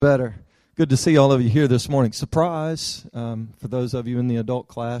Better. Good to see all of you here this morning. Surprise for those of you in the adult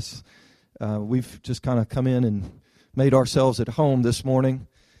class. We've just kind of come in and made ourselves at home this morning.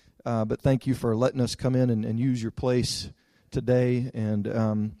 But thank you for letting us come in and use your place today.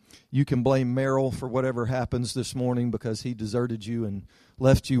 And you can blame Merrill for whatever happens this morning because he deserted you and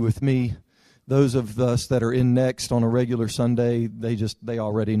left you with me. Those of us that are in next on a regular Sunday, they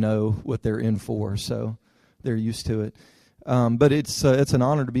already know what they're in for, so they're used to it. But it's an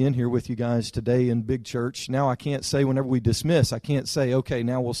honor to be in here with you guys today in Big Church. Now I can't say whenever we dismiss, I can't say, okay,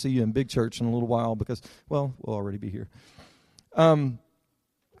 now we'll see you in Big Church in a little while because, well, we'll already be here.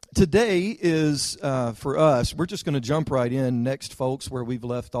 Today is, for us, we're just going to jump right in next, folks, where we've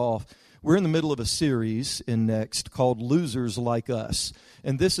left off. We're in the middle of a series in Next called Losers Like Us.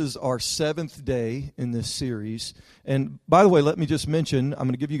 And this is our 7th day in this series. And by the way, let me just mention, I'm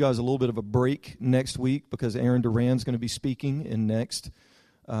going to give you guys a little bit of a break next week because Aaron Duran's going to be speaking in Next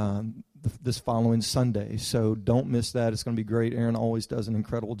this following Sunday. So don't miss that. It's going to be great. Aaron always does an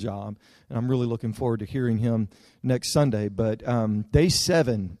incredible job. And I'm really looking forward to hearing him next Sunday. But day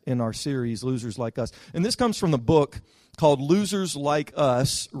 7 in our series, Losers Like Us. And this comes from the book called Losers Like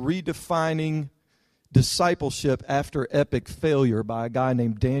Us, Redefining Discipleship After Epic Failure by a guy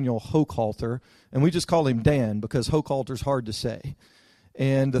named Daniel Hochhalter. And we just call him Dan because Hochhalter's hard to say.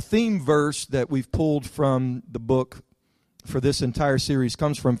 And the theme verse that we've pulled from the book for this entire series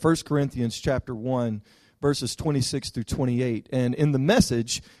comes from 1 Corinthians chapter 1, verses 26 through 28. And in the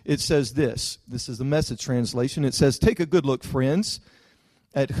Message, it says this. This is the Message translation. It says, "Take a good look, friends,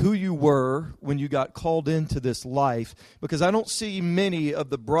 at who you were when you got called into this life, because I don't see many of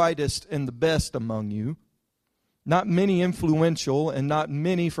the brightest and the best among you, not many influential and not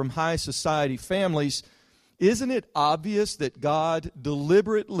many from high society families. Isn't it obvious that God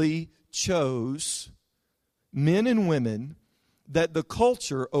deliberately chose men and women that the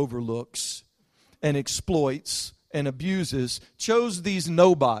culture overlooks and exploits and abuses, chose these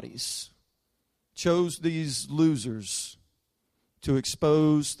nobodies, chose these losers, to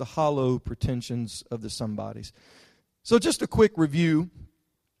expose the hollow pretensions of the somebodies." So just a quick review.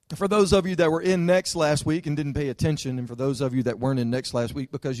 For those of you that were in Next last week and didn't pay attention, and for those of you that weren't in Next last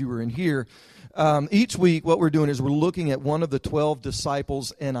week because you were in here, each week what we're doing is we're looking at one of the 12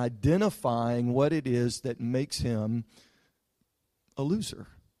 disciples and identifying what it is that makes him a loser.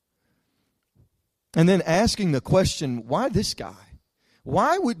 And then asking the question, why this guy?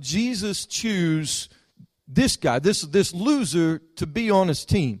 Why would Jesus choose this guy, this loser, to be on his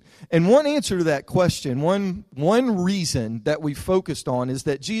team? And one answer to that question, one reason that we focused on is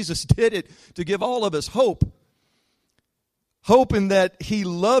that Jesus did it to give all of us hope. Hope in that he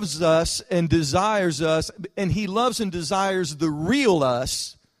loves us and desires us, and he loves and desires the real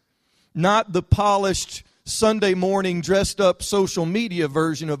us, not the polished Sunday morning dressed up social media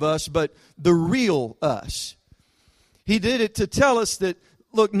version of us, but the real us. He did it to tell us that,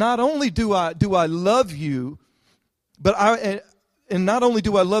 look, not only do I love you, but and not only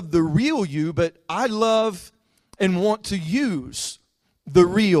do I love the real you, but I love and want to use the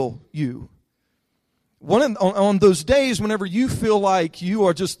real you. On those days whenever you feel like you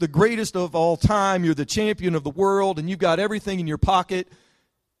are just the greatest of all time, you're the champion of the world, and you've got everything in your pocket,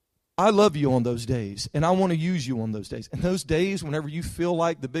 I love you on those days, and I want to use you on those days. And those days whenever you feel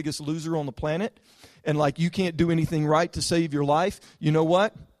like the biggest loser on the planet, and like you can't do anything right to save your life, you know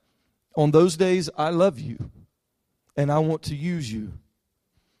what? On those days, I love you, and I want to use you.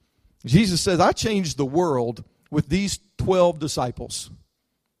 Jesus says, I changed the world with these 12 disciples.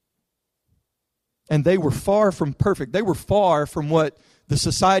 And they were far from perfect. They were far from what the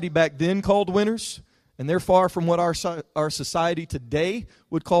society back then called winners, and they're far from what our society today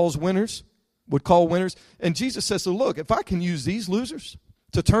would call winners. And Jesus says, so look, if I can use these losers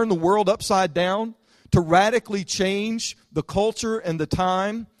to turn the world upside down, to radically change the culture and the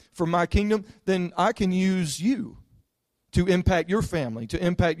time for my kingdom, then I can use you to impact your family, to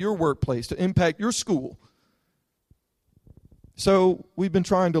impact your workplace, to impact your school. So we've been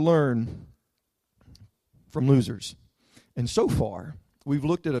trying to learn from losers. And so far, we've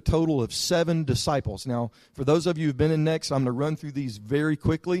looked at a total of 7 disciples. Now, for those of you who've been in Next, I'm going to run through these very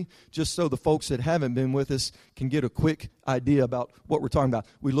quickly, just so the folks that haven't been with us can get a quick idea about what we're talking about.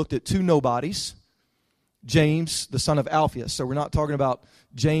 We looked at 2 nobodies. James, the son of Alphaeus. So we're not talking about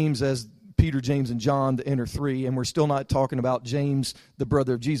James as Peter, James, and John, the inner 3. And we're still not talking about James, the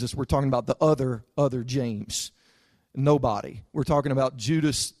brother of Jesus. We're talking about the other James. Nobody. We're talking about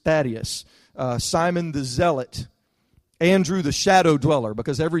Judas Thaddeus, Simon the Zealot, Andrew the shadow dweller,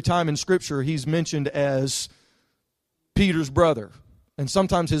 because every time in Scripture he's mentioned as Peter's brother. And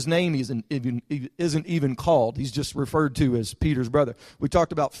sometimes his name isn't even called. He's just referred to as Peter's brother. We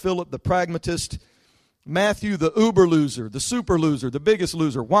talked about Philip, the pragmatist. Matthew, the uber loser, the super loser, the biggest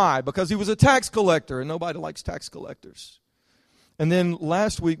loser. Why? Because he was a tax collector, and nobody likes tax collectors. And then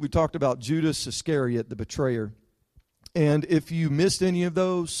last week we talked about Judas Iscariot, the betrayer. And if you missed any of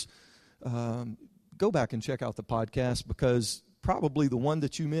those, go back and check out the podcast, because probably the one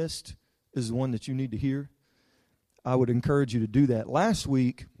that you missed is the one that you need to hear. I would encourage you to do that. Last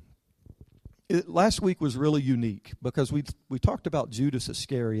week was really unique because we talked about Judas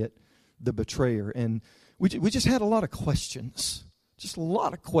Iscariot, the betrayer, and we just had a lot of questions,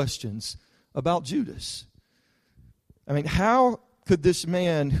 about Judas. I mean, how could this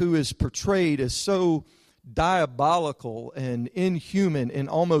man who is portrayed as so diabolical and inhuman in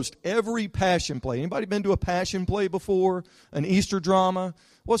almost every passion play? Anybody been to a passion play before? An Easter drama?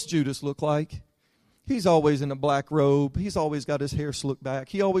 What's Judas look like? He's always in a black robe. He's always got his hair slicked back.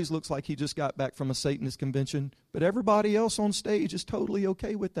 He always looks like he just got back from a Satanist convention. But everybody else on stage is totally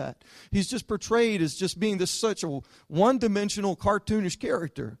okay with that. He's just portrayed as just being such a one-dimensional, cartoonish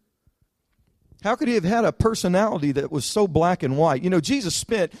character. How could he have had a personality that was so black and white? You know, Jesus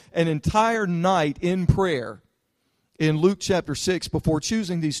spent an entire night in prayer in Luke chapter 6 before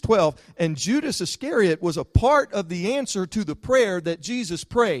choosing these 12. And Judas Iscariot was a part of the answer to the prayer that Jesus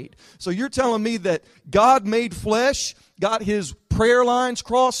prayed. So you're telling me that God made flesh, got his prayer lines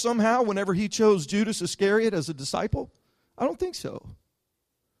crossed somehow whenever he chose Judas Iscariot as a disciple? I don't think so.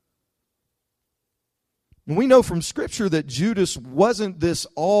 And we know from Scripture that Judas wasn't this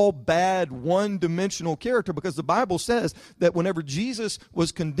all bad, one-dimensional character, because the Bible says that whenever Jesus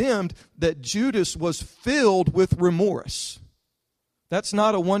was condemned, that Judas was filled with remorse. That's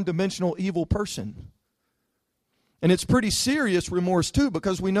not a one-dimensional evil person. And it's pretty serious remorse, too,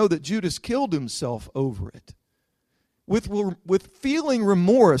 because we know that Judas killed himself over it. With feeling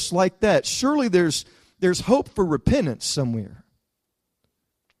remorse like that, surely there's hope for repentance somewhere.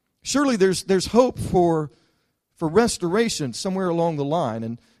 Surely there's hope for restoration somewhere along the line.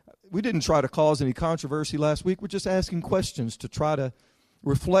 And we didn't try to cause any controversy last week. We're just asking questions to try to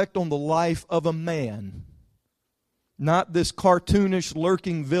reflect on the life of a man. Not this cartoonish,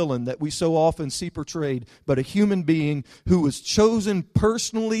 lurking villain that we so often see portrayed, but a human being who was chosen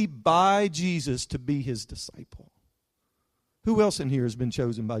personally by Jesus to be his disciple. Who else in here has been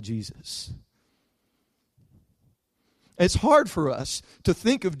chosen by Jesus? It's hard for us to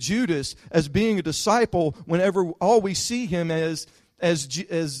think of Judas as being a disciple whenever all we see him as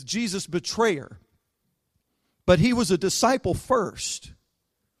Jesus' betrayer. But he was a disciple first.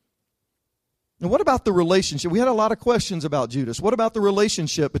 And what about the relationship? We had a lot of questions about Judas. What about the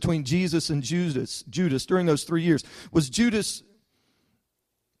relationship between Jesus and Judas during those 3 years? Was Judas...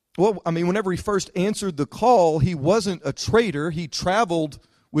 Well, I mean, whenever he first answered the call, he wasn't a traitor. He traveled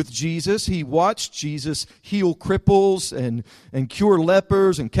with Jesus. He watched Jesus heal cripples and cure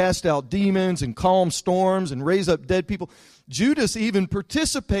lepers and cast out demons and calm storms and raise up dead people. Judas even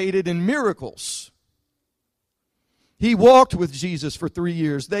participated in miracles. He walked with Jesus for 3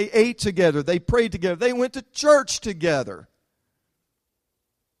 years. They ate together. They prayed together. They went to church together.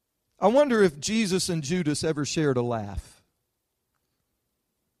 I wonder if Jesus and Judas ever shared a laugh.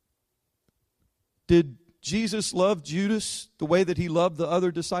 Did Jesus loved Judas the way that he loved the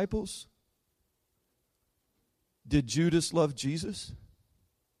other disciples? Did Judas love Jesus?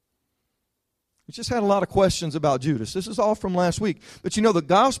 We just had a lot of questions about Judas. This is all from last week. But you know, the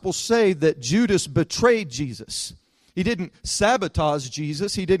Gospels say that Judas betrayed Jesus. He didn't sabotage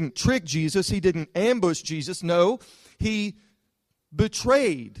Jesus. He didn't trick Jesus. He didn't ambush Jesus. No, he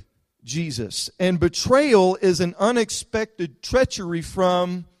betrayed Jesus. And betrayal is an unexpected treachery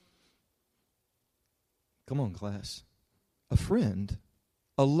from... Come on, class. A friend,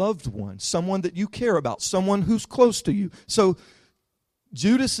 a loved one, someone that you care about, someone who's close to you. So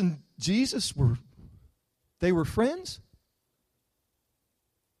Judas and Jesus were friends?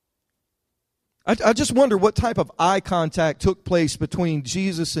 I just wonder what type of eye contact took place between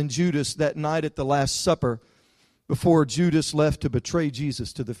Jesus and Judas that night at the Last Supper before Judas left to betray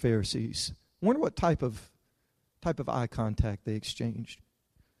Jesus to the Pharisees. I wonder what type of eye contact they exchanged.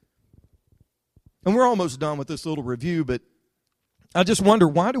 And we're almost done with this little review, but I just wonder,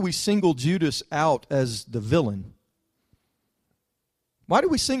 why do we single Judas out as the villain? Why do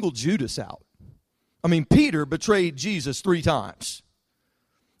we single Judas out? I mean, Peter betrayed Jesus 3 times.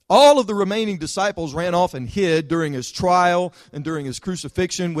 All of the remaining disciples ran off and hid during his trial and during his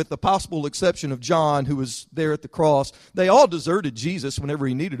crucifixion, with the possible exception of John, who was there at the cross. They all deserted Jesus whenever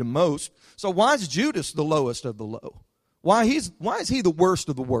he needed him most. So why is Judas the lowest of the low? Why is he the worst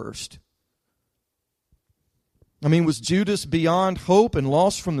of the worst? I mean, was Judas beyond hope and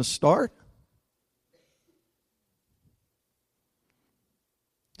lost from the start?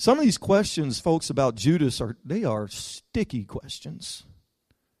 Some of these questions, folks, about Judas are sticky questions.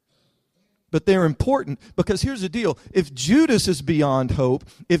 But they're important because here's the deal. If Judas is beyond hope,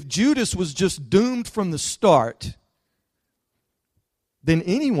 if Judas was just doomed from the start, then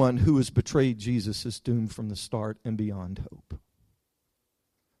anyone who has betrayed Jesus is doomed from the start and beyond hope.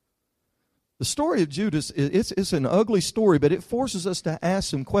 The story of Judas, it's an ugly story, but it forces us to ask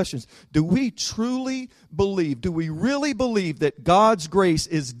some questions. Do we truly believe, do we really believe that God's grace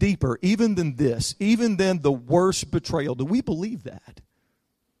is deeper even than this, even than the worst betrayal? Do we believe that?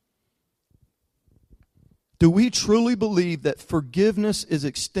 Do we truly believe that forgiveness is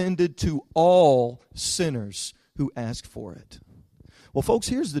extended to all sinners who ask for it? Well, folks,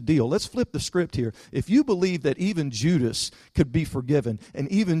 here's the deal. Let's flip the script here. If you believe that even Judas could be forgiven and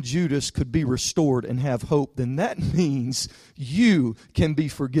even Judas could be restored and have hope, then that means you can be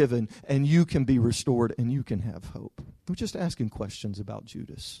forgiven and you can be restored and you can have hope. We're just asking questions about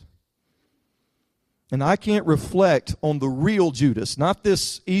Judas. And I can't reflect on the real Judas, not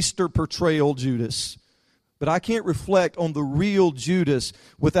this Easter portrayal Judas, but I can't reflect on the real Judas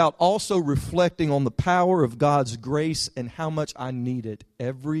without also reflecting on the power of God's grace and how much I need it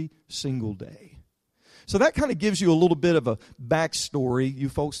every single day. So that kind of gives you a little bit of a backstory, you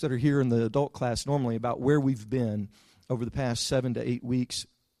folks that are here in the adult class normally, about where we've been over the past 7 to 8 weeks.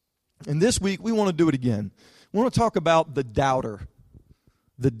 And this week, we want to do it again. We want to talk about the doubter.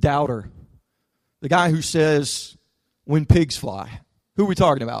 The doubter. The guy who says, when pigs fly. Who are we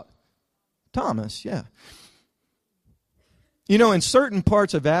talking about? Thomas, yeah. You know, in certain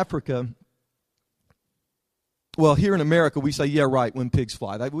parts of Africa, well, here in America, we say, yeah, right, when pigs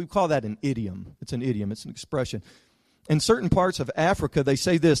fly. We call that an idiom. It's an idiom. It's an expression. In certain parts of Africa, they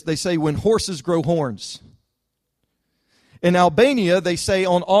say this. They say, when horses grow horns. In Albania, they say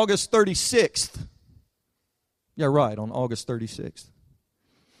on August 36th. Yeah, right, on August 36th.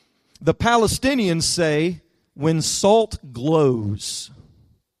 The Palestinians say, when salt glows.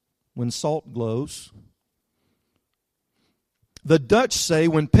 When salt glows. The Dutch say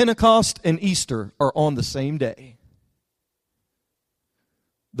when Pentecost and Easter are on the same day.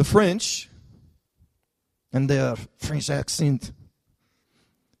 The French, and their French accent,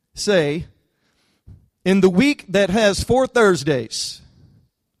 say in the week that has 4 Thursdays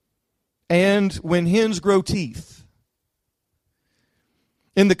and when hens grow teeth.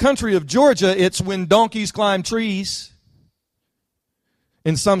 In the country of Georgia, it's when donkeys climb trees.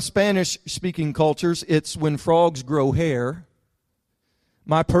 In some Spanish-speaking cultures, it's when frogs grow hair.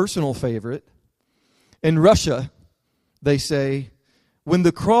 My personal favorite. In Russia, they say, when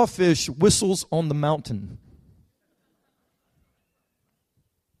the crawfish whistles on the mountain.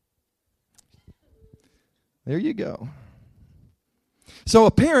 There you go. So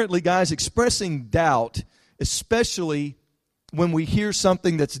apparently, guys, expressing doubt, especially when we hear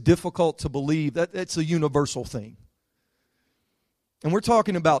something that's difficult to believe, that's a universal thing. And we're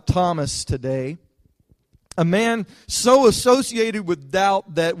talking about Thomas today. A man so associated with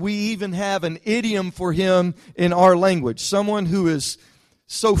doubt that we even have an idiom for him in our language. Someone who is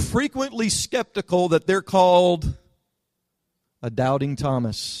so frequently skeptical that they're called a doubting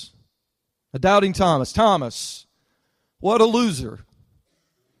Thomas. A doubting Thomas. Thomas, what a loser.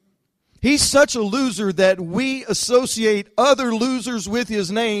 He's such a loser that we associate other losers with his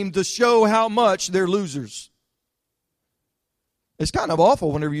name to show how much they're losers. It's kind of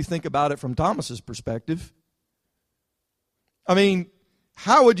awful whenever you think about it from Thomas's perspective. I mean,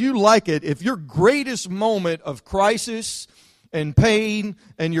 how would you like it if your greatest moment of crisis and pain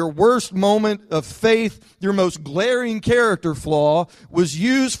and your worst moment of faith, your most glaring character flaw, was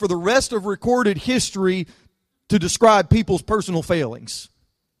used for the rest of recorded history to describe people's personal failings?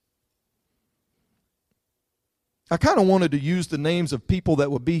 I kind of wanted to use the names of people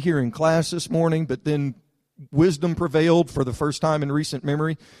that would be here in class this morning, but then wisdom prevailed for the first time in recent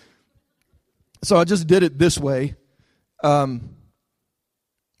memory. So I just did it this way.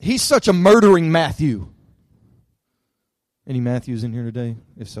 He's such a murdering Matthew. Any Matthews in here today?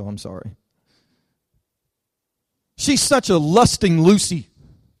 If so, I'm sorry. She's such a lusting Lucy.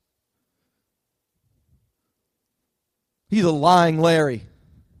 He's a lying Larry.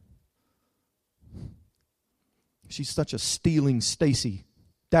 She's such a stealing Stacy,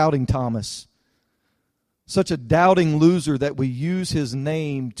 doubting Thomas. Such a doubting loser that we use his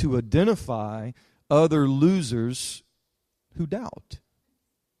name to identify other losers who doubt.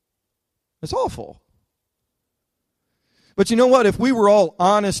 It's awful. But you know what? If we were all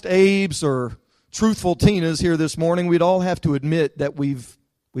honest Abes or truthful Tinas here this morning, we'd all have to admit that we've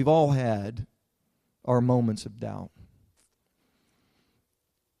all had our moments of doubt.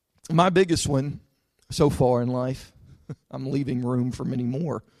 My biggest one so far in life, I'm leaving room for many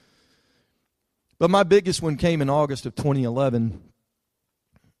more, but my biggest one came in August of 2011,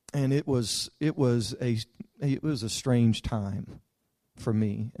 and it was a strange time for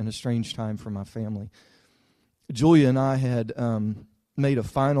me and a strange time for my family. Julia and I had made a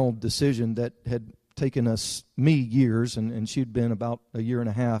final decision that had taken me years, and she'd been about a year and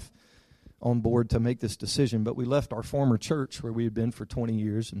a half on board to make this decision. But we left our former church where we had been for 20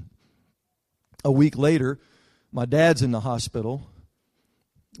 years, and a week later, my dad's in the hospital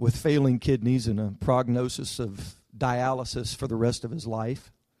with failing kidneys and a prognosis of dialysis for the rest of his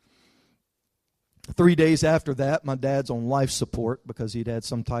life. 3 days after that, my dad's on life support because he'd had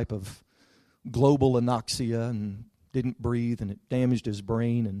some type of global anoxia and didn't breathe, and it damaged his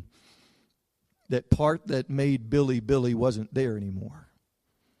brain, and that part that made Billy wasn't there anymore.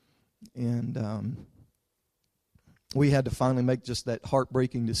 And we had to finally make just that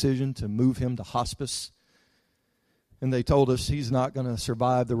heartbreaking decision to move him to hospice. And they told us he's not going to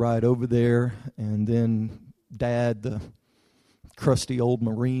survive the ride over there. And then Dad, the crusty old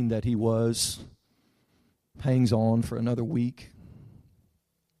Marine that he was, hangs on for another week.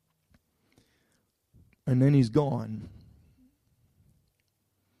 And then he's gone.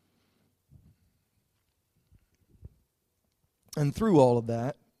 And through all of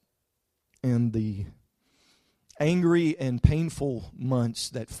that, and the angry and painful months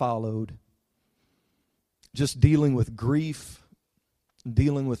that followed, just dealing with grief,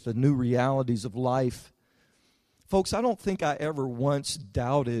 dealing with the new realities of life, folks, I don't think I ever once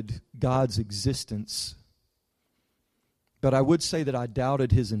doubted God's existence, but I would say that I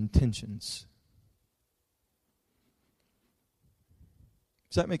doubted His intentions.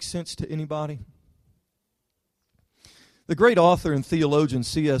 Does that make sense to anybody? The great author and theologian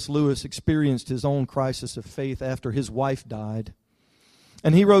C.S. Lewis experienced his own crisis of faith after his wife died.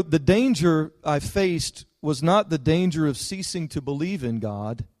 And he wrote, "The danger I faced was not the danger of ceasing to believe in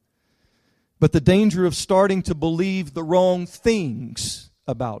God, but the danger of starting to believe the wrong things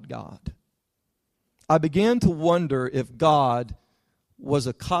about God. I began to wonder if God was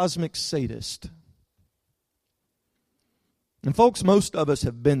a cosmic sadist." And folks, most of us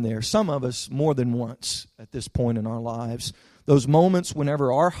have been there, some of us more than once at this point in our lives. Those moments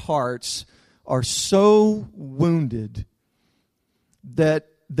whenever our hearts are so wounded that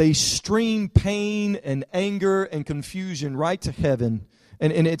they stream pain and anger and confusion right to heaven.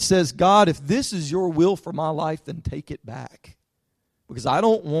 And it says, God, if this is your will for my life, then take it back. Because I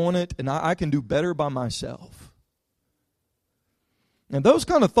don't want it, and I can do better by myself. And those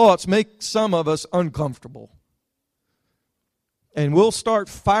kind of thoughts make some of us uncomfortable. And we'll start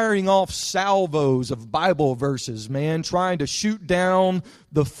firing off salvos of Bible verses, man, trying to shoot down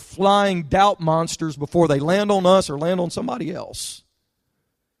the flying doubt monsters before they land on us or land on somebody else.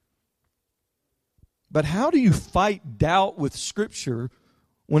 But how do you fight doubt with Scripture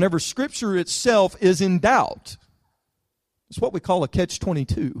whenever Scripture itself is in doubt? It's what we call a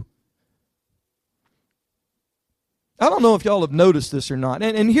catch-22. I don't know if y'all have noticed this or not.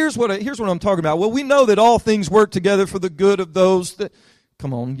 And here's what I'm talking about. Well, we know that all things work together for the good of those that...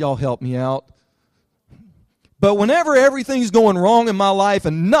 Come on, y'all help me out. But whenever everything's going wrong in my life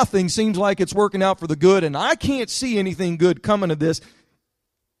and nothing seems like it's working out for the good and I can't see anything good coming of this,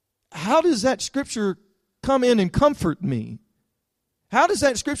 how does that Scripture come in and comfort me? How does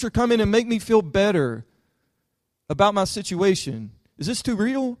that Scripture come in and make me feel better about my situation? Is this too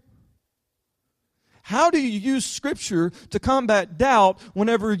real? How do you use Scripture to combat doubt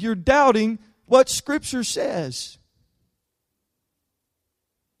whenever you're doubting what Scripture says?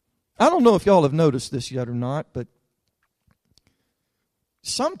 I don't know if y'all have noticed this yet or not, but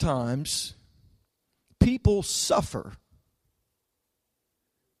sometimes people suffer.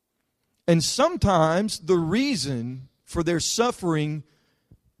 And sometimes the reason for their suffering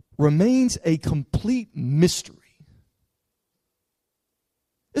remains a complete mystery.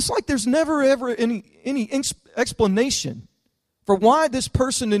 It's like there's never ever any explanation for why this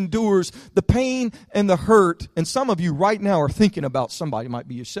person endures the pain and the hurt. And some of you right now are thinking about somebody. It might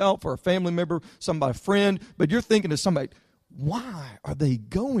be yourself or a family member, somebody, a friend, but you're thinking of somebody. Why are they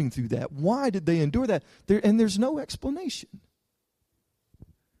going through that? Why did they endure that? And there's no explanation.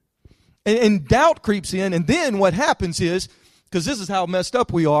 And doubt creeps in, and then what happens is, because this is how messed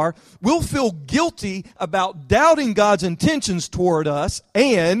up we are, we'll feel guilty about doubting God's intentions toward us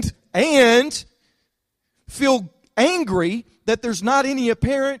and feel angry that there's not any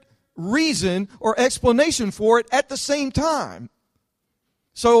apparent reason or explanation for it at the same time.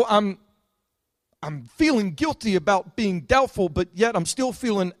 So I'm I'm feeling guilty about being doubtful, but yet I'm still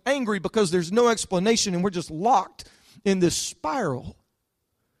feeling angry because there's no explanation and we're just locked in this spiral.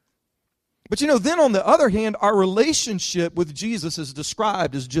 But then on the other hand, our relationship with Jesus is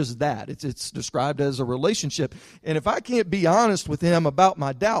described as just that. It's described as a relationship. And if I can't be honest with him about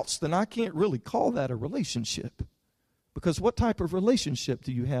my doubts, then I can't really call that a relationship. Because what type of relationship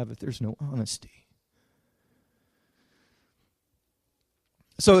do you have if there's no honesty?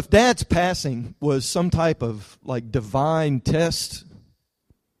 So if Dad's passing was some type of divine test,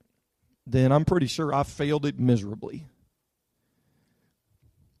 then I'm pretty sure I failed it miserably.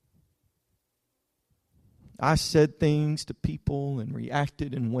 I said things to people and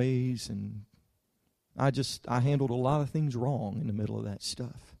reacted in ways, and I handled a lot of things wrong in the middle of that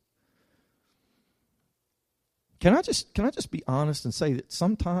stuff. Can I just be honest and say that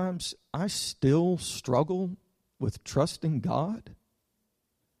sometimes I still struggle with trusting God?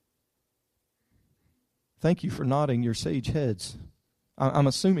 Thank you for nodding your sage heads. I'm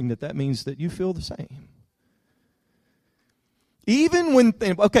assuming that means that you feel the same. Even when,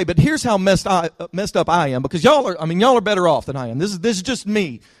 but here's how messed up I am, because y'all are better off than I am. This is just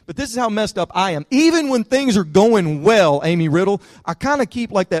me, but this is how messed up I am. Even when things are going well, Amy Riddle, I kind of keep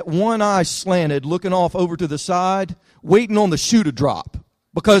that one eye slanted, looking off over to the side, waiting on the shoe to drop,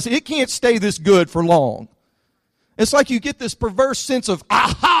 because it can't stay this good for long. It's like you get this perverse sense of,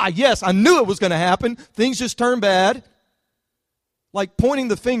 aha, yes, I knew it was going to happen. Things just turn bad, like pointing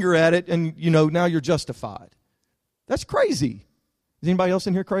the finger at it, and now you're justified. That's crazy. Is anybody else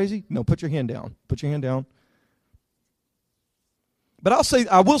in here crazy? No, put your hand down. Put your hand down. But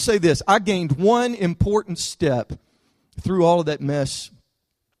I will say this. I gained one important step through all of that mess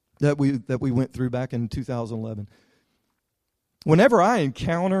that we went through back in 2011. Whenever I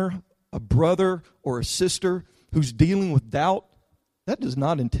encounter a brother or a sister who's dealing with doubt, that does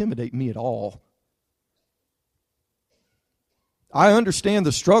not intimidate me at all. I understand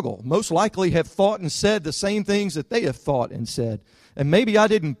the struggle. Most likely have thought and said the same things that they have thought and said. And maybe I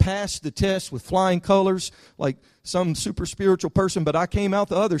didn't pass the test with flying colors like some super spiritual person, but I came out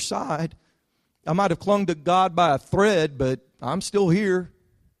the other side. I might have clung to God by a thread, but I'm still here.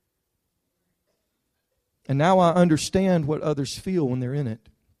 And now I understand what others feel when they're in it.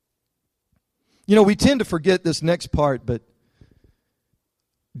 We tend to forget this next part, but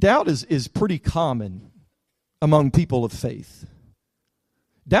doubt is pretty common among people of faith.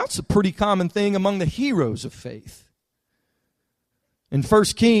 Doubt's a pretty common thing among the heroes of faith. In 1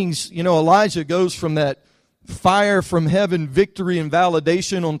 Kings, Elijah goes from that fire from heaven victory and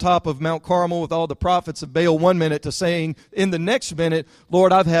validation on top of Mount Carmel with all the prophets of Baal one minute to saying in the next minute,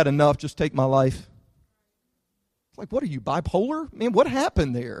 Lord, I've had enough, just take my life. It's like, what are you, bipolar? Man, what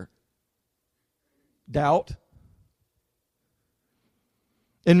happened there? Doubt.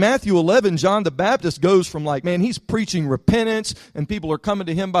 In Matthew 11, John the Baptist goes from he's preaching repentance and people are coming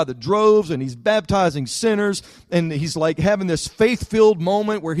to him by the droves and he's baptizing sinners and he's having this faith-filled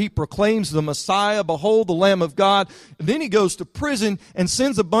moment where he proclaims the Messiah, behold the Lamb of God. And then he goes to prison and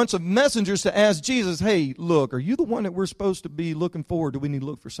sends a bunch of messengers to ask Jesus, hey, look, are you the one that we're supposed to be looking for or do we need to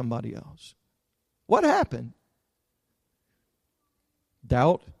look for somebody else? What happened?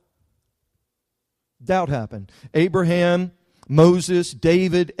 Doubt. Doubt happened. Abraham, Moses,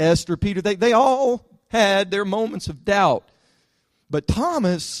 David, Esther, Peter, they all had their moments of doubt. But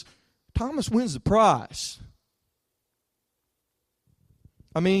Thomas wins the prize.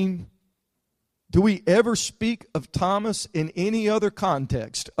 Do we ever speak of Thomas in any other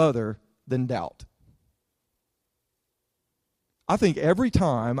context other than doubt? I think every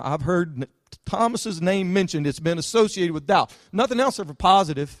time I've heard Thomas's name mentioned, it's been associated with doubt. Nothing else ever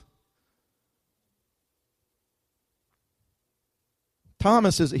positive.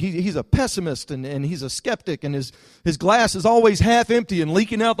 Thomas he's a pessimist and he's a skeptic and his glass is always half empty and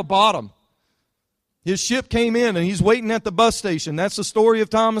leaking out the bottom. His ship came in and he's waiting at the bus station. That's the story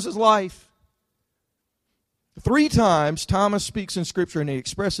of Thomas's life. 3 times Thomas speaks in Scripture and he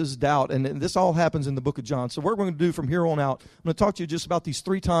expresses doubt, and this all happens in the book of John. So what we're going to do from here on out, I'm going to talk to you just about these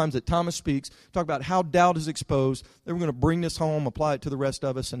 3 times that Thomas speaks, talk about how doubt is exposed. Then we're going to bring this home, apply it to the rest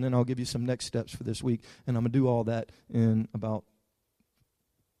of us, and then I'll give you some next steps for this week. And I'm going to do all that in about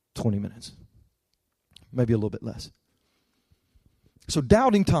 20 minutes, maybe a little bit less. So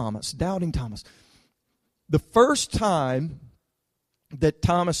doubting Thomas. The first time that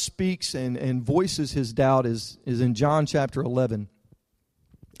Thomas speaks and voices his doubt is in John chapter 11.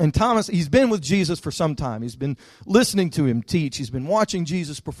 And Thomas, he's been with Jesus for some time. He's been listening to him teach. He's been watching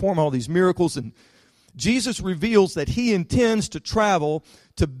Jesus perform all these miracles. And Jesus reveals that he intends to travel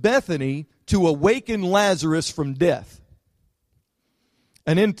to Bethany to awaken Lazarus from death.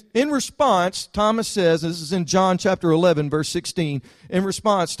 And in response, Thomas says, this is in John chapter 11, verse 16. In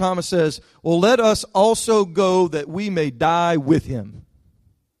response, Thomas says, well, let us also go that we may die with him.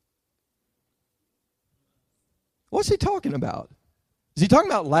 What's he talking about? Is he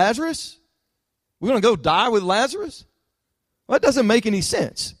talking about Lazarus? We're going to go die with Lazarus? Well, that doesn't make any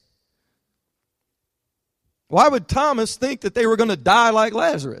sense. Why would Thomas think that they were going to die like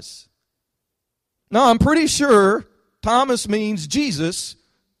Lazarus? No, I'm pretty sure Thomas means Jesus.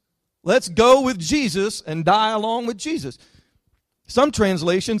 Let's go with Jesus and die along with Jesus. Some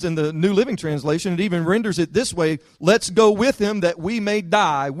translations, in the New Living Translation, it even renders it this way: let's go with him that we may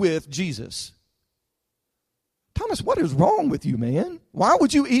die with Jesus. Thomas, what is wrong with you, man? Why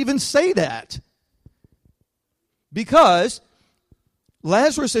would you even say that? Because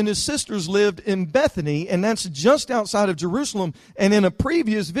Lazarus and his sisters lived in Bethany, and that's just outside of Jerusalem. And in a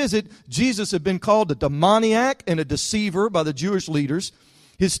previous visit, Jesus had been called a demoniac and a deceiver by the Jewish leaders.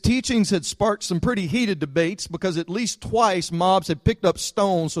 His teachings had sparked some pretty heated debates because at least twice mobs had picked up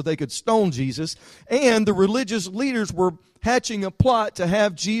stones so they could stone Jesus. And the religious leaders were hatching a plot to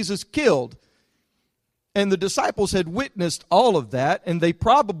have Jesus killed. And the disciples had witnessed all of that, and they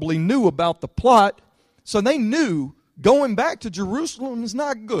probably knew about the plot. So they knew going back to Jerusalem is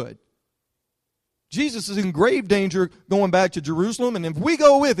not good. Jesus is in grave danger going back to Jerusalem, and if we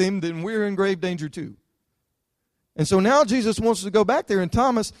go with him, then we're in grave danger too. And so now Jesus wants to go back there, and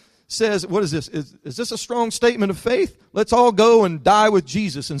Thomas says, what is this? Is this a strong statement of faith? Let's all go and die with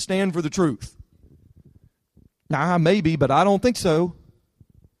Jesus and stand for the truth. Nah, maybe, but I don't think so.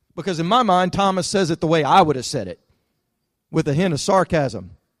 Because in my mind, Thomas says it the way I would have said it, with a hint of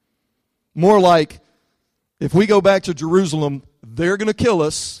sarcasm. More like, if we go back to Jerusalem, they're going to kill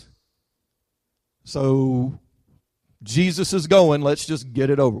us. So Jesus is going, let's just get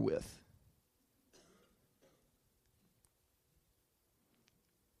it over with.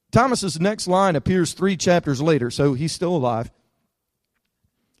 Thomas's next line appears 3 chapters later, so he's still alive.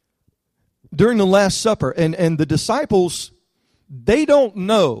 During the Last Supper, and the disciples, they don't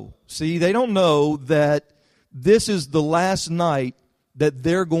know that this is the last night that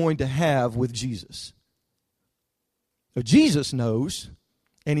they're going to have with Jesus. So Jesus knows,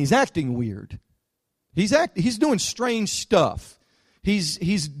 and he's acting weird. He's doing strange stuff.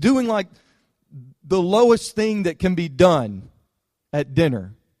 He's doing like the lowest thing that can be done at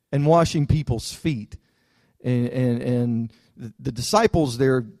dinner, and washing people's feet. And the disciples,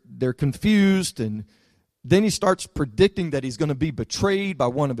 they're confused, and then he starts predicting that he's going to be betrayed by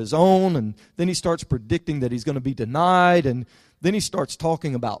one of his own, and then he starts predicting that he's going to be denied, and then he starts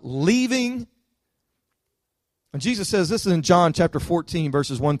talking about leaving. And Jesus says, this is in John chapter 14,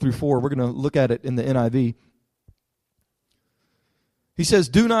 verses 1 through 4. We're going to look at it in the NIV. He says,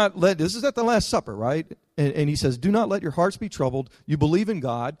 this is at the Last Supper, right? And he says, do not let your hearts be troubled. You believe in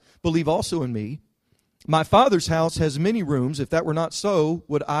God, believe also in me. My Father's house has many rooms. If that were not so,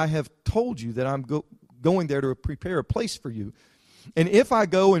 would I have told you that I'm going there to prepare a place for you? And if I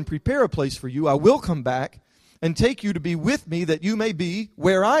go and prepare a place for you, I will come back and take you to be with me, that you may be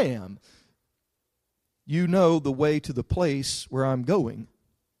where I am. You know the way to the place where I'm going.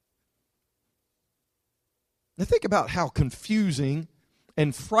 Now think about how confusing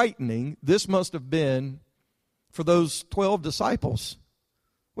and frightening this must have been for those 12 disciples.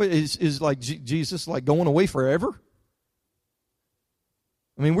 Wait, is like Jesus like going away forever?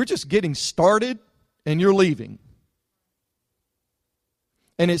 I mean, we're just getting started and you're leaving.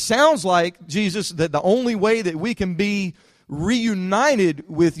 And it sounds like, Jesus, that the only way that we can be reunited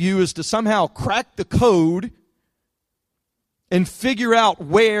with you is to somehow crack the code and figure out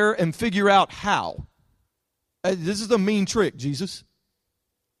where and figure out how. This is a mean trick, Jesus.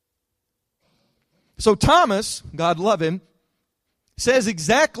 So Thomas, God love him, says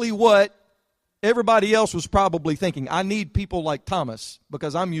exactly what everybody else was probably thinking. I need people like Thomas,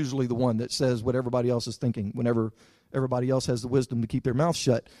 because I'm usually the one that says what everybody else is thinking whenever everybody else has the wisdom to keep their mouth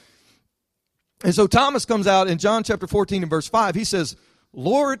shut. And so Thomas comes out in John chapter 14 and verse 5. He says,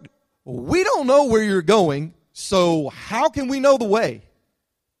 Lord, we don't know where you're going, so how can we know the way?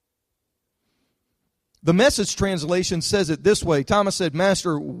 The Message translation says it this way. Thomas said,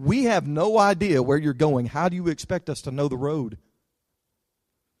 Master, we have no idea where you're going. How do you expect us to know the road?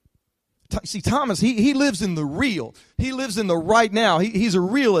 See, Thomas, he lives in the real. He lives in the right now. He's a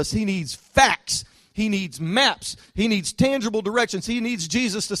realist. He needs facts. He needs maps. He needs tangible directions. He needs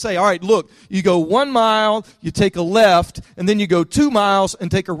Jesus to say, all right, look, you go 1 mile, you take a left, and then you go 2 miles and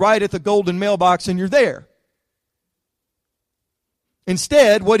take a right at the golden mailbox, and you're there.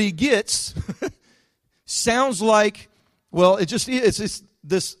 Instead, what he gets sounds like, well, it's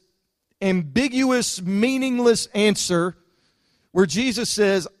this ambiguous, meaningless answer where Jesus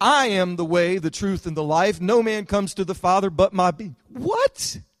says, I am the way, the truth, and the life. No man comes to the Father but by me.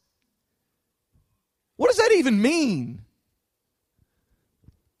 What? What does that even mean?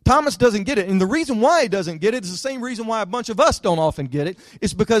 Thomas doesn't get it. And the reason why he doesn't get it is the same reason why a bunch of us don't often get it.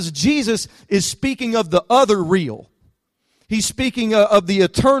 It's because Jesus is speaking of the other real. He's speaking of the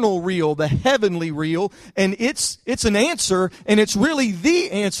eternal real, the heavenly real, and it's an answer, and it's really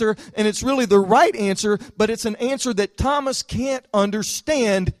the answer, and it's really the right answer, but it's an answer that Thomas can't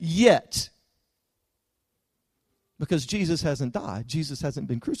understand yet. Because Jesus hasn't died. Jesus hasn't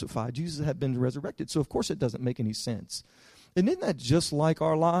been crucified. Jesus hasn't been resurrected. So of course it doesn't make any sense. And isn't that just like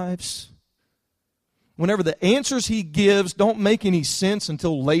our lives? Whenever the answers he gives don't make any sense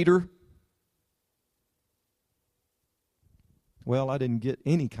until later. Well, I didn't get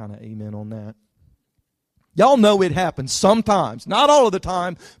any kind of amen on that. Y'all know it happens sometimes. Not all of the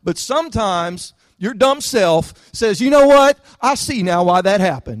time, but sometimes your dumb self says, you know what? I see now why that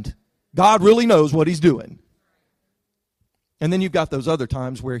happened. God really knows what he's doing. And then you've got those other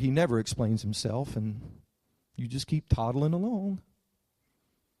times where he never explains himself and you just keep toddling along.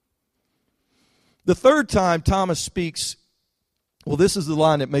 The third time Thomas speaks, well, this is the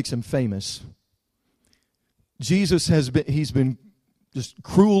line that makes him famous. Jesus he's been just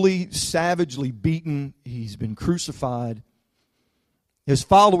cruelly, savagely beaten. He's been crucified. His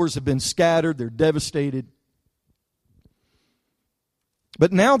followers have been scattered. They're devastated.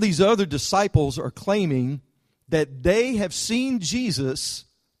 But now these other disciples are claiming that they have seen Jesus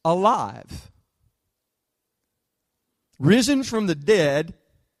alive, risen from the dead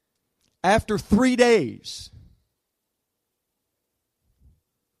after 3 days.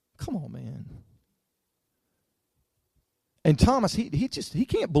 Come on, man. And Thomas, he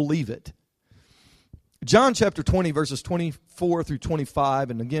can't believe it. John chapter 20, verses 24 through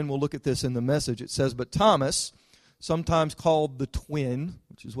 25, and again, we'll look at this in the Message. It says, but Thomas, sometimes called the twin,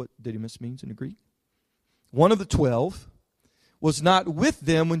 which is what Didymus means in the Greek, one of the 12, was not with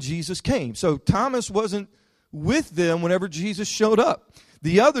them when Jesus came. So Thomas wasn't with them whenever Jesus showed up.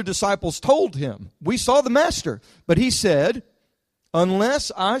 The other disciples told him, we saw the Master. But he said,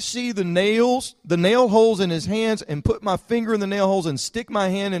 unless I see the nail holes in his hands and put my finger in the nail holes and stick my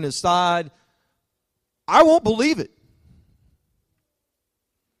hand in his side, I won't believe it.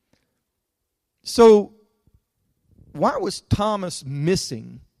 So, why was Thomas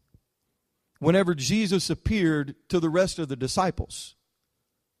missing whenever Jesus appeared to the rest of the disciples?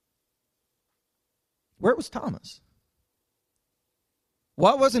 Where was Thomas?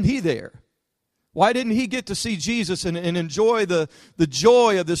 Why wasn't he there? Why didn't he get to see Jesus and enjoy the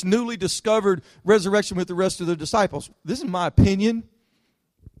joy of this newly discovered resurrection with the rest of the disciples? This is my opinion.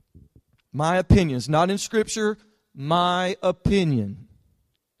 My opinion. It's not in Scripture. My opinion.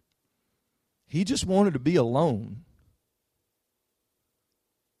 He just wanted to be alone.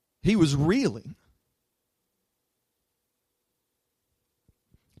 He was reeling.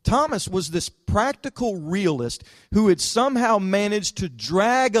 Thomas was this practical realist who had somehow managed to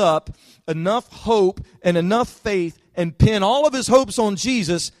drag up enough hope and enough faith and pin all of his hopes on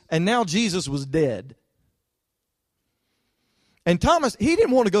Jesus, and now Jesus was dead. And Thomas, he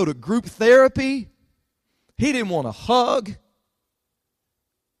didn't want to go to group therapy. He didn't want a hug.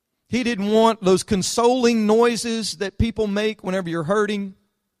 He didn't want those consoling noises that people make whenever you're hurting.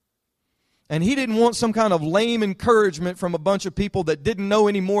 And he didn't want some kind of lame encouragement from a bunch of people that didn't know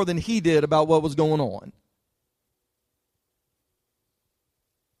any more than he did about what was going on.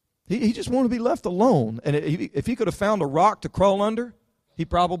 He just wanted to be left alone. And if he could have found a rock to crawl under, he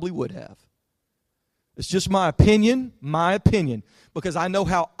probably would have. It's just my opinion, because I know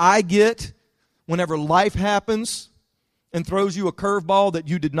how I get whenever life happens and throws you a curveball that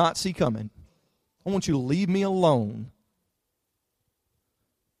you did not see coming. I want you to leave me alone.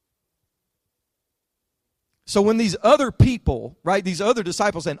 So when these other people, right, these other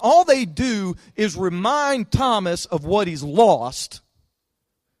disciples, and all they do is remind Thomas of what he's lost,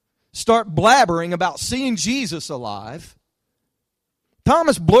 start blabbering about seeing Jesus alive,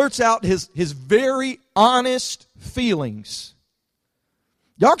 Thomas blurts out his very honest feelings.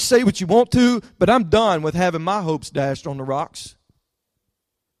 Y'all can say what you want to, but I'm done with having my hopes dashed on the rocks.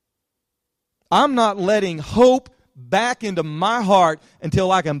 I'm not letting hope back into my heart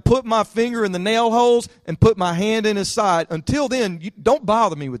until I can put my finger in the nail holes and put my hand in his side. Until then, don't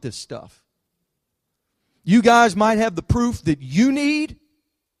bother me with this stuff. You guys might have the proof that you need,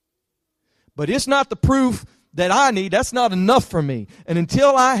 but it's not the proof that I need. That's not enough for me. And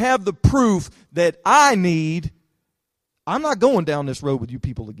until I have the proof that I need, I'm not going down this road with you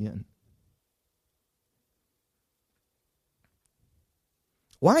people again.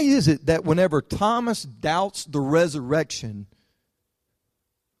 Why is it that whenever Thomas doubts the resurrection,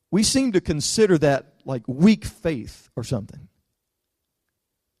 we seem to consider that like weak faith or something.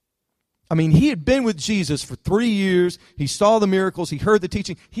 I mean, he had been with Jesus for 3 years. He saw the miracles. He heard the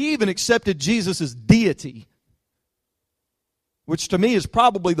teaching. He even accepted Jesus' deity, which to me is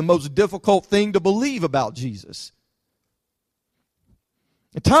probably the most difficult thing to believe about Jesus.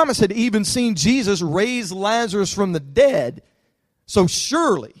 And Thomas had even seen Jesus raise Lazarus from the dead. So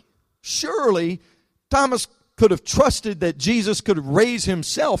surely, Thomas could have trusted that Jesus could raise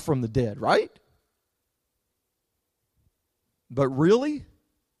himself from the dead, right? But really?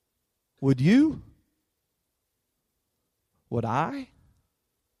 Would you? Would I?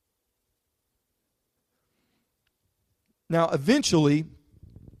 Now, eventually,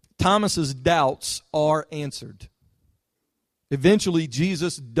 Thomas's doubts are answered. Eventually,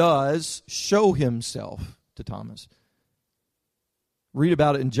 Jesus does show himself to Thomas. Read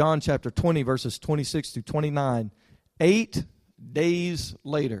about it in John chapter 20, verses 26 through 29. 8 days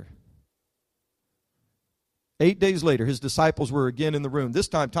later. 8 days later, his disciples were again in the room. This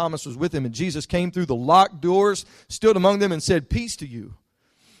time Thomas was with him, and Jesus came through the locked doors, stood among them, and said, "Peace to you."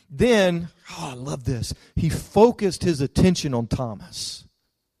 Then, I love this, he focused his attention on Thomas.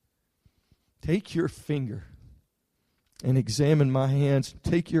 Take your finger and examine my hands.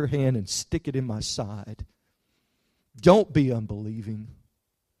 Take your hand and stick it in my side. Don't be unbelieving.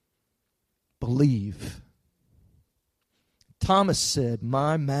 Believe. Thomas said,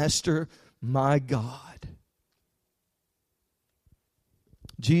 "My Master, my God."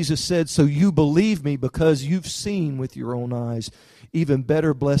 Jesus said, "So you believe me because you've seen with your own eyes. Even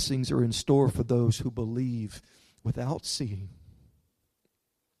better blessings are in store for those who believe without seeing."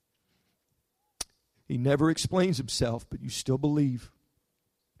 He never explains himself, but you still believe.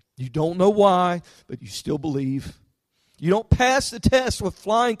 You don't know why, but you still believe. You don't pass the test with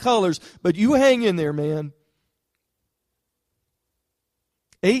flying colors, but you hang in there, man.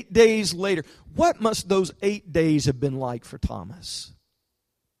 8 days later. What must those 8 days have been like for Thomas?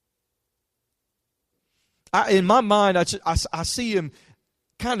 In my mind, I see him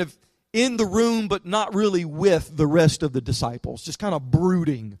kind of in the room, but not really with the rest of the disciples. Just kind of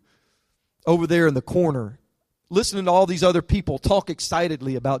brooding over there in the corner, listening to all these other people talk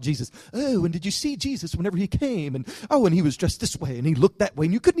excitedly about Jesus. "Oh, and did you see Jesus whenever he came? And oh, and he was dressed this way, and he looked that way,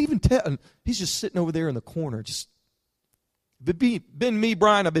 and you couldn't even tell." And he's just sitting over there in the corner. Just been me,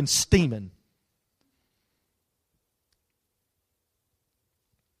 Brian. I've been steaming.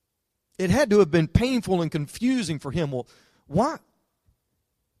 It had to have been painful and confusing for him. Well,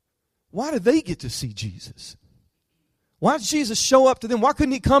 why did they get to see Jesus? Why did Jesus show up to them? Why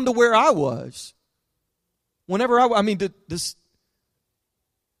couldn't he come to where I was? Whenever does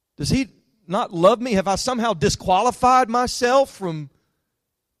he not love me? Have I somehow disqualified myself from?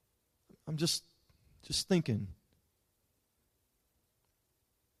 I'm just thinking.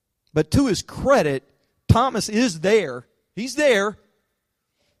 But to his credit, Thomas is there. He's there.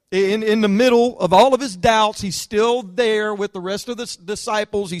 In the middle of all of his doubts, he's still there with the rest of the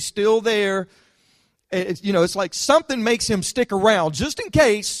disciples. He's still there. It's like something makes him stick around just in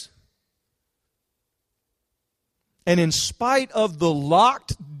case. And in spite of the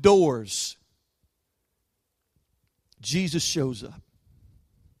locked doors, Jesus shows up.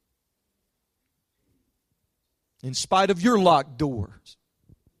 In spite of your locked doors,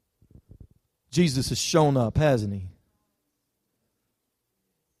 Jesus has shown up, hasn't he?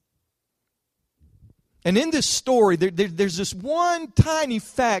 And in this story, there's this one tiny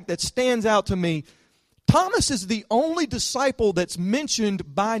fact that stands out to me. Thomas is the only disciple that's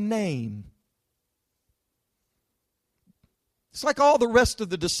mentioned by name. It's like all the rest of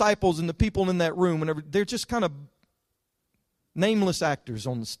the disciples and the people in that room, whenever they're just kind of nameless actors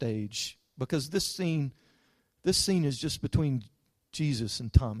on the stage, because this scene is just between Jesus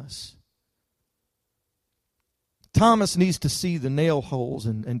and Thomas. Thomas needs to see the nail holes,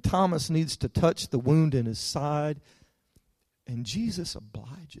 and Thomas needs to touch the wound in his side, and Jesus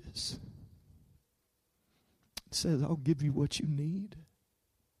obliges. He says, "I'll give you what you need."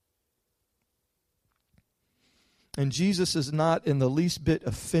 And Jesus is not in the least bit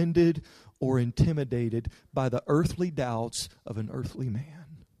offended or intimidated by the earthly doubts of an earthly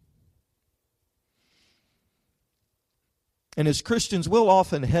man. And as Christians, we'll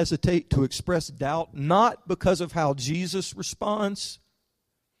often hesitate to express doubt, not because of how Jesus responds,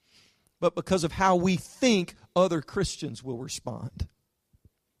 but because of how we think other Christians will respond.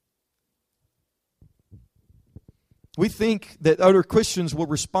 We think that other Christians will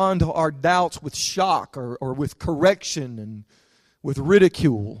respond to our doubts with shock or with correction and with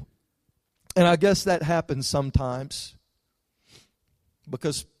ridicule. And I guess that happens sometimes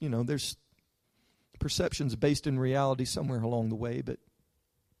because, there's perceptions based in reality somewhere along the way. But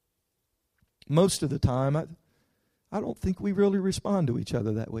most of the time, I don't think we really respond to each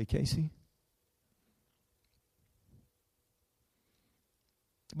other that way, Casey.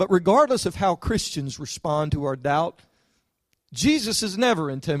 But regardless of how Christians respond to our doubt, Jesus is never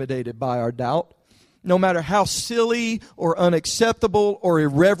intimidated by our doubt. No matter how silly or unacceptable or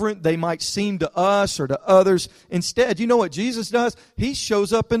irreverent they might seem to us or to others. Instead, you know what Jesus does? He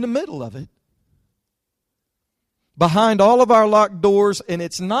shows up in the middle of it. Behind all of our locked doors, and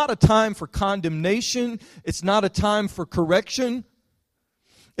it's not a time for condemnation. It's not a time for correction.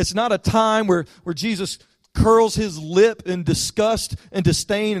 It's not a time where Jesus curls his lip in disgust and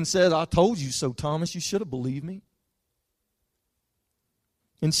disdain and says, I told you so, Thomas. You should have believed me.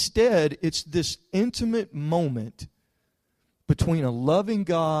 Instead, it's this intimate moment between a loving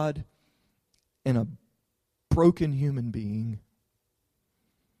God and a broken human being.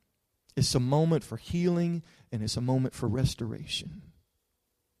 It's a moment for healing, and it's a moment for restoration.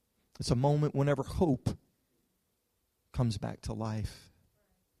 It's a moment whenever hope comes back to life.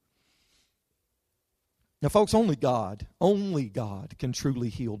 Now, folks, only God can truly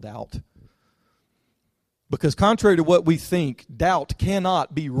heal doubt. Because contrary to what we think, doubt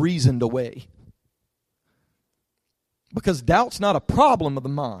cannot be reasoned away. Because doubt's not a problem of the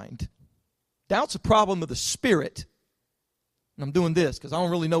mind. Doubt's a problem of the spirit. And I'm doing this because I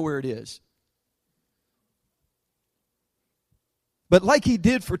don't really know where it is. But like he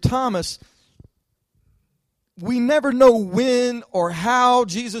did for Thomas, we never know when or how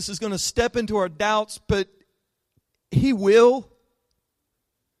Jesus is going to step into our doubts, but he will.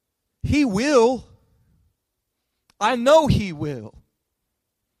 He will. I know he will.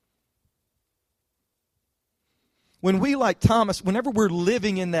 When we, like Thomas, whenever we're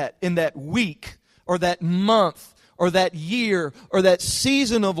living in that week or that month or that year or that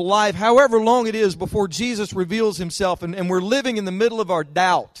season of life, however long it is before Jesus reveals himself, and we're living in the middle of our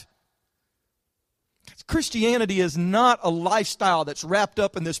doubt. Christianity is not a lifestyle that's wrapped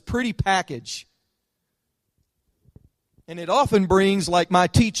up in this pretty package. And it often brings, like my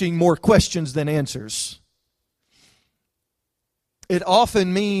teaching, more questions than answers. It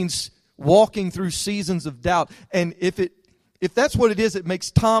often means walking through seasons of doubt. And if that's what it is, it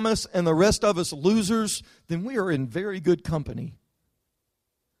makes Thomas and the rest of us losers, then we are in very good company.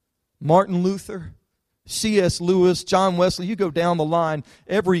 Martin Luther, C.S. Lewis, John Wesley, you go down the line.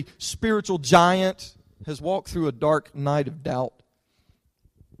 Every spiritual giant has walked through a dark night of doubt.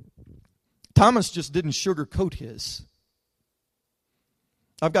 Thomas just didn't sugarcoat his.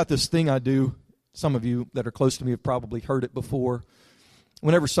 I've got this thing I do. Some of you that are close to me have probably heard it before.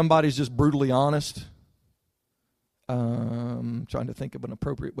 Whenever somebody's just brutally honest, I'm trying to think of an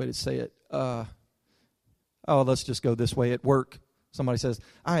appropriate way to say it. Let's just go this way. At work, somebody says,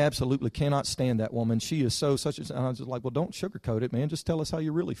 I absolutely cannot stand that woman. She is so such and I'm just like, well, don't sugarcoat it, man. Just tell us how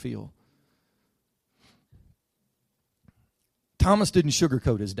you really feel. Thomas didn't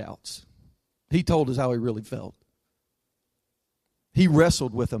sugarcoat his doubts. He told us how he really felt. He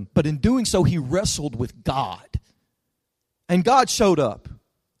wrestled with them. But in doing so, he wrestled with God. And God showed up.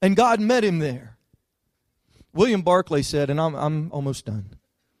 And God met him there. William Barclay said, and I'm almost done.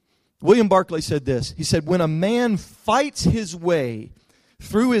 William Barclay said this. He said, when a man fights his way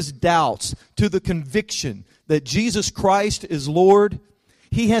through his doubts to the conviction that Jesus Christ is Lord,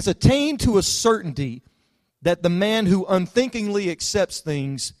 he has attained to a certainty that the man who unthinkingly accepts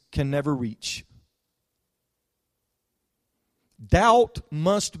things can never reach. Doubt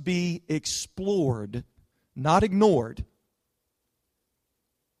must be explored, not ignored.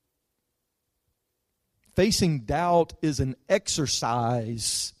 Facing doubt is an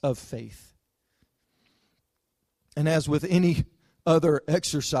exercise of faith. And as with any other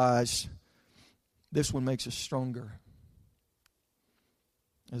exercise, this one makes us stronger.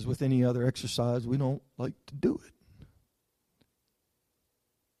 As with any other exercise, we don't like to do it.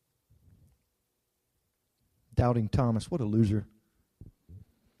 Doubting Thomas, what a loser.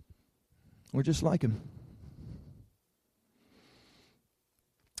 We're just like him.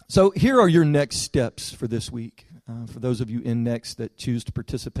 So here are your next steps for this week. For those of you in Next that choose to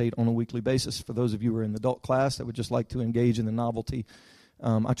participate on a weekly basis, for those of you who are in the adult class that would just like to engage in the novelty,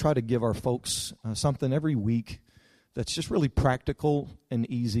 I try to give our folks something every week that's just really practical and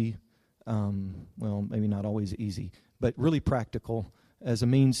easy. Well, maybe not always easy, but really practical as a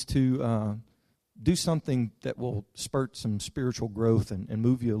means to do something that will spurt some spiritual growth and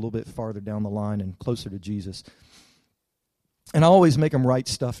move you a little bit farther down the line and closer to Jesus. And I always make them write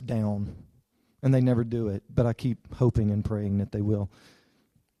stuff down, and they never do it, but I keep hoping and praying that they will.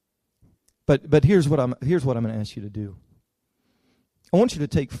 But here's what I'm going to ask you to do. I want you to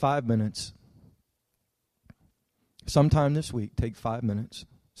take 5 minutes. Sometime this week, take 5 minutes.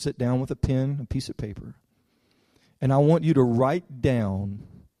 sit down with a pen, a piece of paper, and I want you to write down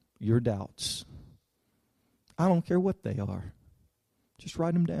your doubts. I don't care what they are. Just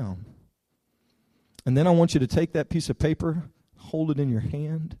write them down. And then I want you to take that piece of paper, hold it in your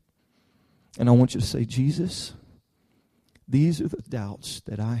hand, and I want you to say, Jesus, these are the doubts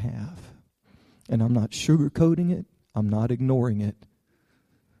that I have. And I'm not sugarcoating it. I'm not ignoring it.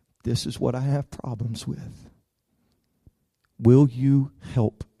 This is what I have problems with. Will you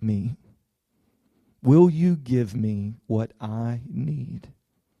help me? Will you give me what I need?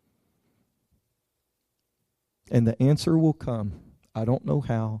 And the answer will come. I don't know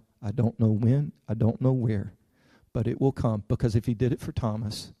how. I don't know when. I don't know where. But it will come. Because if he did it for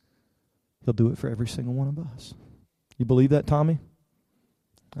Thomas, he'll do it for every single one of us. You believe that, Tommy?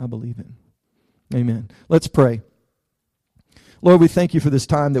 I believe it. Amen. Let's pray. Lord, we thank you for this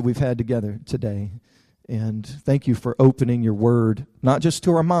time that we've had together today. And thank you for opening your word, not just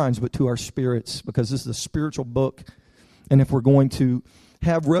to our minds, but to our spirits, because this is a spiritual book. And if we're going to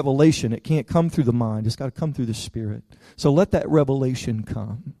have revelation, it can't come through the mind. It's got to come through the spirit. So let that revelation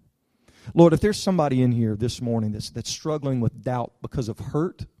come. Lord, if there's somebody in here this morning that's struggling with doubt because of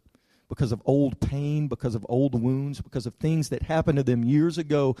hurt, because of old pain, because of old wounds, because of things that happened to them years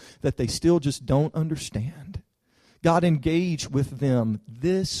ago that they still just don't understand, God, engage with them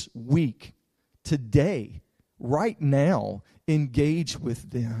this week. Today, right now, engage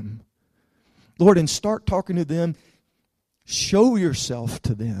with them. Lord, and start talking to them. Show yourself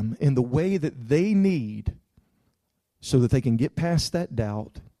to them in the way that they need so that they can get past that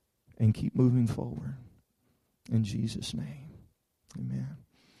doubt and keep moving forward. In Jesus' name, amen.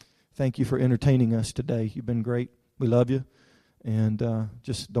 Thank you for entertaining us today. You've been great. We love you. And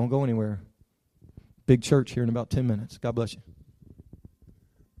just don't go anywhere. Big church here in about 10 minutes. God bless you.